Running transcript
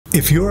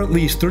If you're at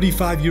least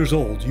 35 years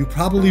old, you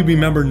probably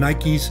remember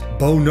Nike's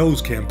Bo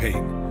Knows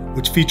campaign,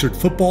 which featured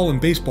football and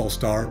baseball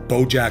star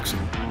Bo Jackson.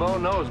 Bo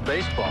knows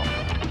baseball.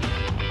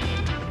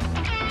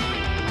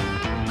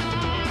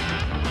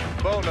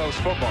 Bo knows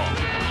football.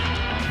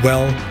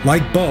 Well,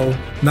 like Bo,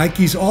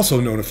 Nike's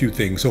also known a few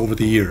things over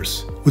the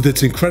years. With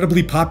its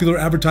incredibly popular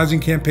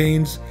advertising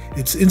campaigns,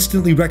 its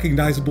instantly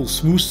recognizable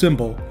swoosh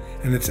symbol,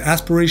 and its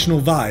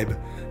aspirational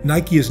vibe,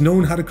 Nike is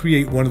known how to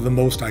create one of the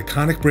most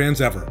iconic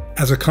brands ever.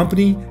 As a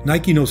company,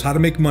 Nike knows how to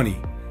make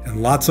money,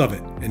 and lots of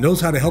it, and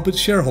knows how to help its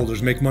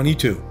shareholders make money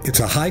too.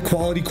 It's a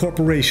high-quality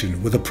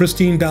corporation with a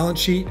pristine balance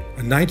sheet,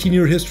 a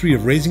 19-year history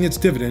of raising its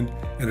dividend,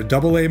 and a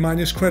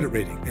AA- credit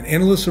rating, and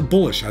analysts are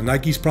bullish on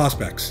Nike's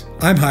prospects.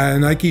 I'm high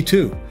on Nike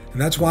too,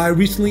 and that's why I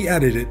recently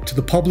added it to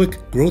the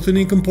public growth and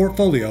income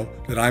portfolio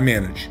that I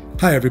manage.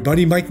 Hi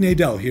everybody, Mike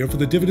Nadell here for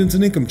the Dividends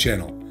and Income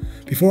channel.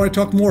 Before I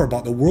talk more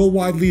about the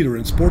worldwide leader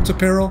in sports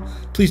apparel,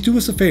 please do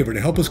us a favor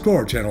to help us grow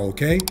our channel,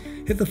 okay?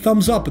 Hit the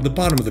thumbs up at the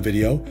bottom of the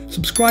video,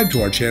 subscribe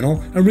to our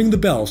channel, and ring the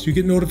bell so you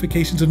get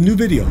notifications of new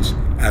videos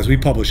as we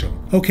publish them.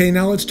 Okay,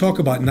 now let's talk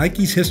about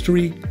Nike's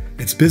history,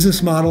 its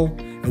business model,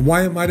 and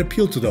why it might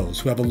appeal to those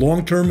who have a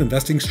long-term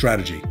investing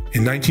strategy.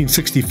 In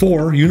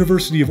 1964,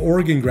 University of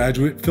Oregon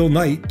graduate Phil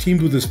Knight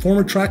teamed with his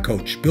former track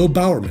coach, Bill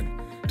Bowerman,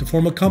 to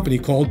form a company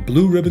called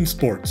Blue Ribbon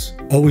Sports.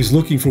 Always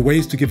looking for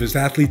ways to give his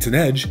athletes an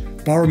edge,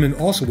 Bowerman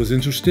also was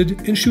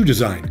interested in shoe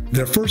design.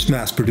 Their first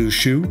mass-produced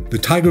shoe, the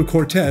Tiger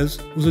Cortez,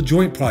 was a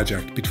joint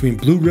project between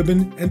Blue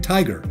Ribbon and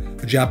Tiger,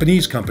 a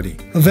Japanese company.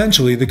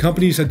 Eventually, the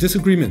companies had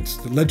disagreements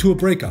that led to a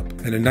breakup,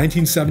 and in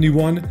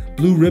 1971,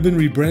 Blue Ribbon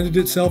rebranded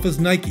itself as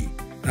Nike,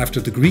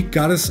 after the Greek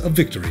goddess of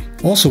victory.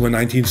 Also in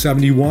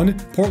 1971,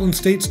 Portland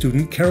State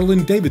student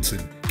Carolyn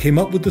Davidson came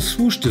up with the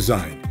swoosh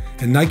design,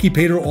 and Nike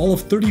paid her all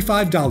of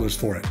 $35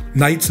 for it.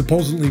 Knight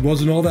supposedly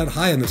wasn't all that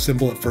high on the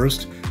symbol at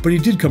first, but he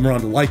did come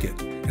around to like it.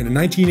 And in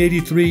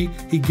 1983,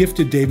 he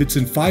gifted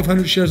Davidson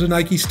 500 shares of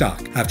Nike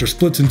stock. After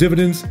splits and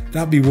dividends,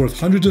 that'd be worth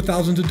hundreds of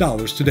thousands of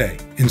dollars today.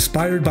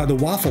 Inspired by the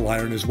waffle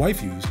iron his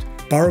wife used,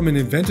 Bowerman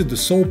invented the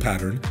sole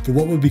pattern for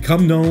what would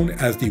become known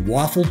as the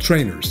waffle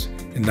trainers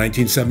in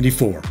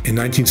 1974. In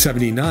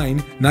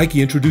 1979,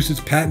 Nike introduced its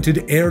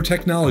patented Air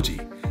technology,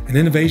 an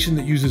innovation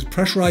that uses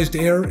pressurized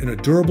air in a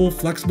durable,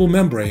 flexible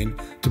membrane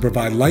to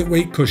provide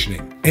lightweight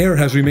cushioning. Air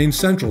has remained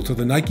central to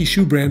the Nike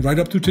shoe brand right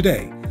up to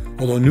today,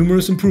 although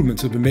numerous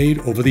improvements have been made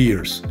over the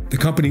years. The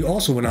company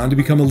also went on to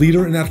become a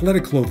leader in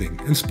athletic clothing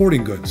and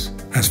sporting goods.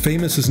 As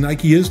famous as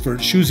Nike is for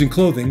its shoes and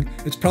clothing,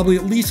 it's probably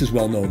at least as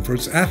well known for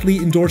its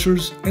athlete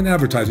endorsers and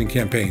advertising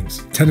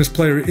campaigns. Tennis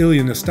player Ilie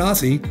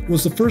Nastase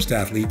was the first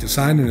athlete to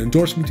sign an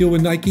endorsement deal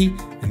with Nike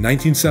in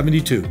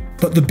 1972.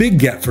 But the big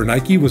get for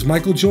Nike was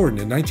Michael Jordan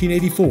in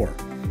 1984.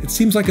 It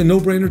seems like a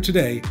no-brainer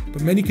today,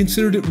 but many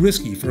considered it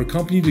risky for a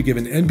company to give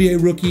an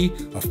NBA rookie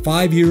a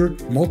 5-year,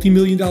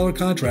 multi-million-dollar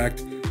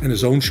contract and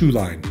his own shoe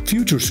line.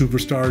 Future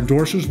superstar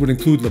endorsers would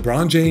include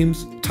LeBron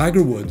James,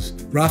 Tiger Woods,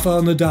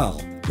 Rafael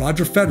Nadal,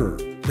 Roger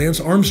Federer, Lance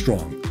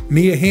Armstrong,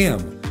 Mia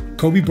Hamm,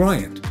 Kobe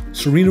Bryant,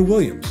 Serena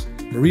Williams,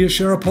 Maria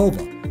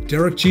Sharapova,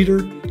 Derek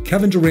Jeter,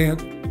 Kevin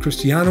Durant,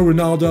 Cristiano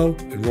Ronaldo,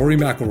 and Rory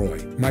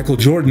McIlroy. Michael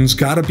Jordan's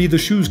Gotta Be the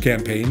Shoes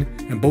campaign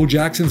and Bo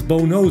Jackson's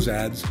Bo Knows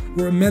ads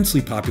were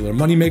immensely popular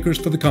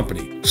moneymakers for the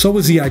company. So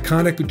was the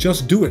iconic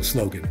Just Do It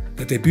slogan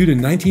that debuted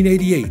in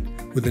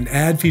 1988 with an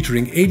ad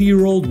featuring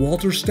 80-year-old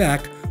Walter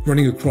Stack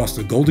running across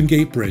the Golden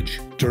Gate Bridge.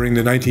 During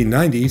the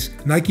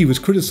 1990s, Nike was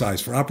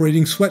criticized for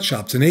operating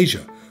sweatshops in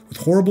Asia with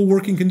horrible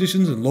working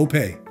conditions and low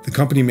pay. The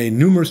company made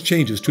numerous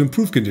changes to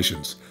improve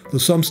conditions, though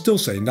some still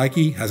say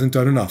Nike hasn't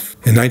done enough.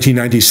 In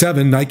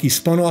 1997, Nike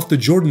spun off the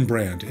Jordan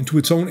brand into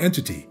its own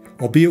entity,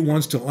 albeit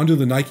one still under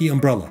the Nike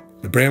umbrella.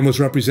 The brand was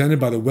represented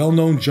by the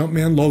well-known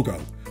Jumpman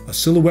logo, a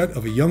silhouette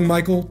of a young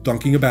Michael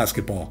dunking a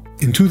basketball.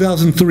 In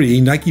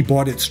 2003, Nike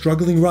bought its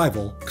struggling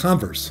rival,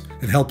 Converse,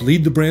 and helped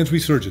lead the brand's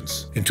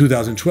resurgence. In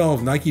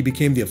 2012, Nike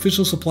became the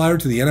official supplier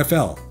to the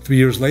NFL. 3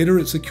 years later,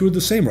 it secured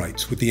the same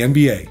rights with the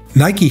NBA.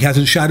 Nike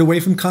hasn't shied away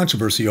from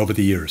controversy over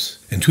the years.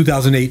 In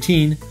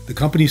 2018, the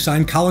company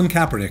signed Colin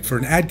Kaepernick for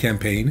an ad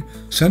campaign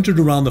centered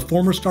around the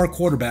former star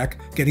quarterback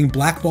getting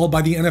blackballed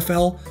by the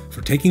NFL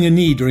for taking a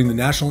knee during the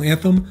national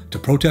anthem to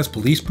protest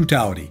police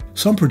brutality.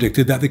 Some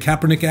predicted that the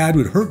Kaepernick ad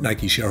would hurt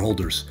Nike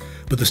shareholders,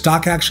 but the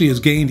stock actually has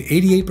gained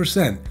 88%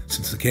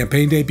 since the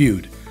campaign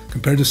debuted,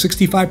 compared to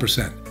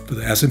 65% for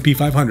the S&P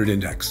 500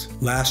 index.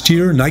 Last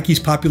year, Nike's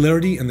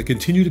popularity and the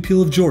continued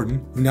appeal of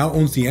Jordan, who now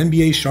owns the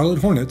NBA's Charlotte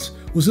Hornets,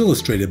 was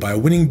illustrated by a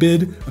winning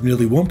bid of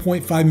nearly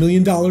 $1.5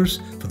 million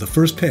for the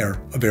first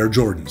pair of Air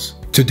Jordans.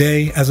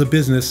 Today, as a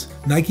business,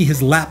 Nike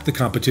has lapped the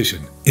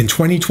competition. In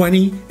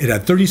 2020, it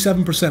had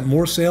 37%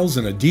 more sales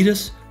than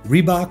Adidas,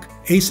 Reebok,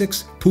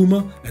 Asics,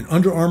 Puma, and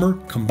Under Armour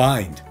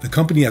combined. The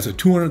company has a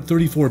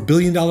 $234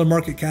 billion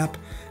market cap,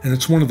 and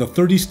it's one of the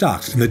 30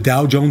 stocks in the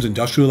Dow Jones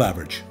Industrial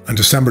Average. On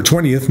December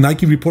 20th,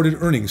 Nike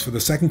reported earnings for the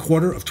second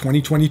quarter of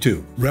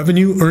 2022.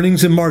 Revenue,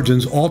 earnings, and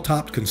margins all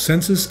topped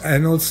consensus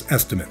analysts'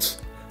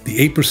 estimates.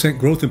 The 8%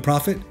 growth in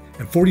profit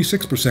and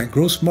 46%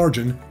 gross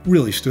margin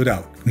really stood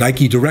out.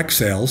 Nike Direct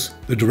sales,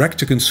 the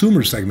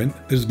direct-to-consumer segment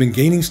that has been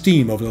gaining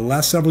steam over the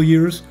last several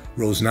years,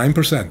 rose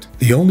 9%.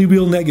 The only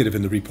real negative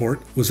in the report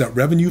was that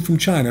revenue from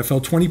China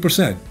fell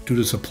 20% due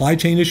to supply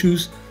chain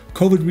issues,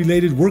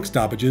 COVID-related work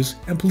stoppages,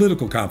 and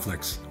political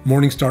conflicts.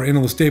 Morningstar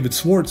analyst David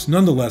Swartz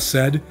nonetheless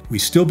said, "We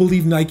still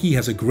believe Nike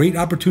has a great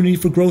opportunity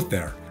for growth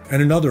there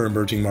and in other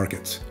emerging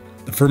markets."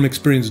 The firm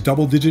experienced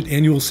double-digit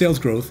annual sales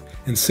growth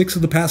in 6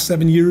 of the past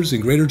 7 years in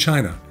Greater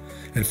China,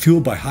 and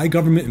fueled by high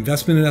government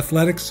investment in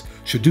athletics,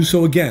 should do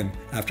so again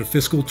after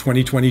fiscal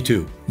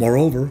 2022.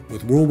 Moreover,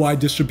 with worldwide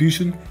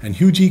distribution and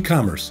huge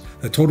e-commerce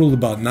that totaled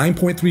about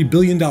 $9.3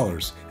 billion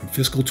in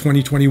fiscal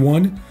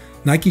 2021,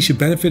 Nike should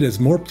benefit as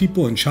more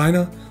people in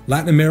China,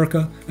 Latin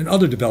America, and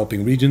other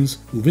developing regions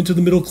move into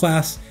the middle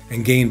class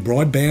and gain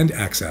broadband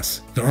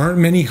access. There aren't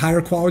many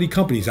higher quality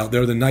companies out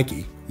there than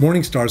Nike.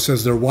 Morningstar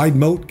says their wide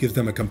moat gives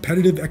them a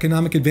competitive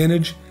economic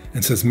advantage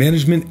and says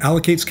management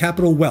allocates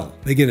capital well.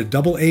 They get a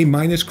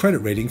AA- credit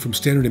rating from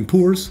Standard &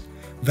 Poor's.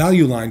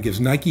 Value Line gives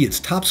Nike its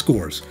top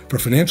scores for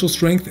financial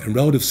strength and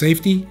relative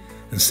safety,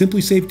 and Simply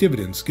Safe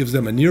Dividends gives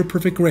them a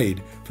near-perfect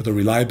grade for the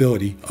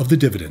reliability of the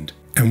dividend.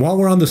 And while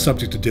we're on the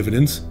subject of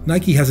dividends,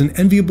 Nike has an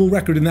enviable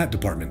record in that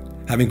department,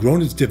 having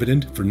grown its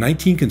dividend for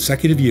 19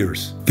 consecutive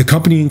years. The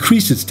company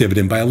increased its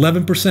dividend by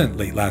 11%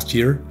 late last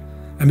year,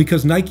 and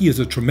because Nike is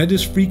a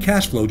tremendous free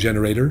cash flow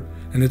generator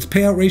and its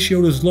payout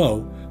ratio is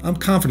low, I'm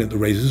confident the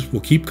raises will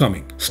keep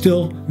coming.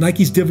 Still,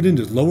 Nike's dividend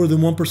is lower than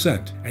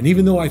 1%, and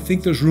even though I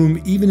think there's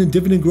room even in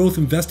dividend growth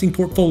investing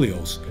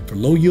portfolios for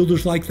low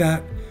yielders like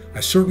that, I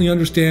certainly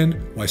understand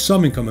why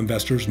some income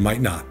investors might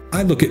not.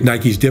 I look at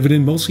Nike's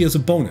dividend mostly as a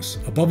bonus,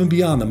 above and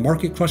beyond the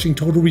market-crushing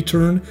total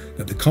return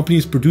that the company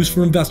has produced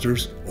for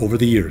investors over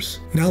the years.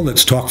 Now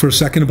let's talk for a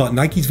second about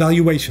Nike's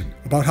valuation,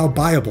 about how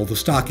buyable the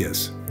stock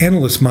is.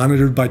 Analysts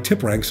monitored by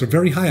TipRanks are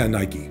very high on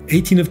Nike.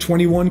 18 of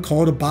 21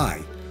 call it a buy,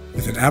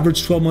 with an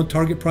average 12-month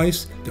target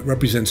price that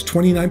represents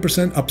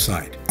 29%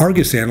 upside.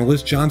 Argus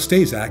analyst John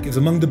Stazak is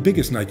among the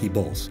biggest Nike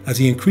bulls, as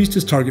he increased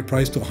his target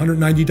price to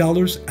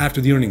 $190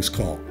 after the earnings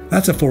call.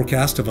 That's a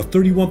forecast of a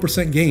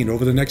 31% gain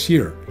over the next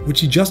year,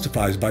 which he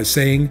justifies by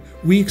saying,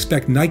 "We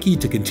expect Nike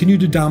to continue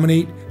to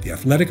dominate the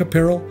athletic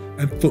apparel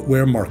and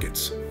footwear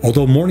markets."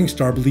 Although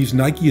Morningstar believes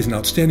Nike is an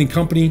outstanding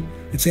company,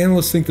 its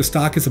analysts think the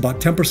stock is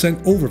about 10%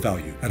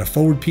 overvalued at a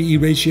forward PE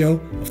ratio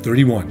of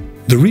 31.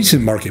 The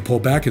recent market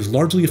pullback has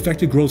largely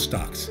affected growth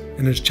stocks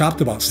and has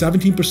chopped about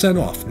 17%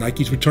 off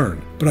Nike's return.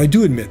 But I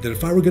do admit that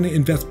if I were going to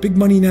invest big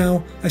money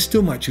now, I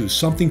still might choose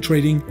something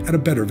trading at a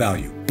better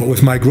value. But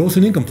with my growth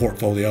and income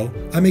portfolio,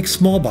 I make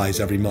small buys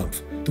every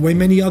month, the way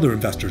many other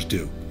investors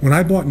do. When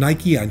I bought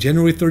Nike on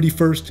January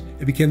 31st,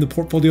 it became the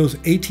portfolio's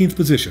 18th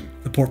position.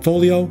 The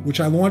portfolio, which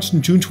I launched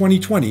in June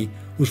 2020,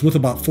 was worth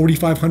about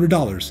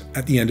 $4,500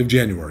 at the end of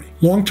January.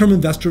 Long-term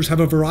investors have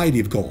a variety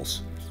of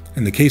goals.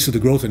 In the case of the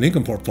growth and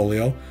income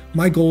portfolio,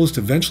 my goal is to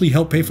eventually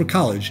help pay for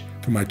college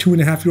for my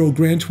 2.5-year-old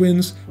grand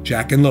twins,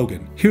 Jack and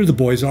Logan. Here the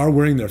boys are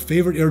wearing their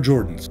favorite Air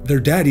Jordans.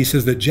 Their daddy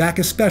says that Jack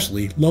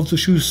especially loves the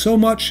shoes so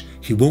much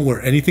he won't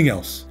wear anything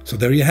else. So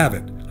there you have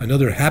it,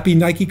 another happy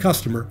Nike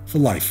customer for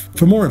life.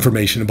 For more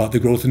information about the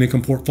growth and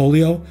income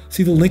portfolio,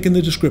 see the link in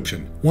the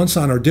description. Once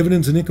on our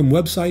Dividends and Income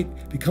website,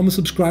 become a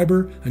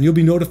subscriber and you'll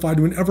be notified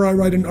whenever I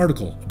write an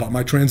article about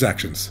my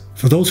transactions.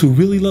 For those who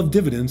really love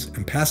dividends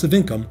and passive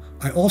income,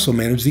 I also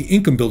manage the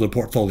Income Builder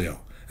portfolio,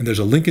 and there's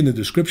a link in the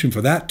description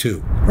for that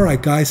too.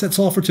 Alright guys, that's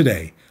all for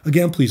today.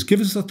 Again, please give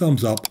us a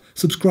thumbs up,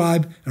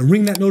 subscribe, and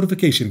ring that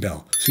notification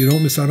bell so you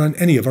don't miss out on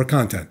any of our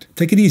content.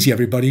 Take it easy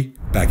everybody.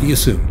 Back at you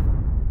soon.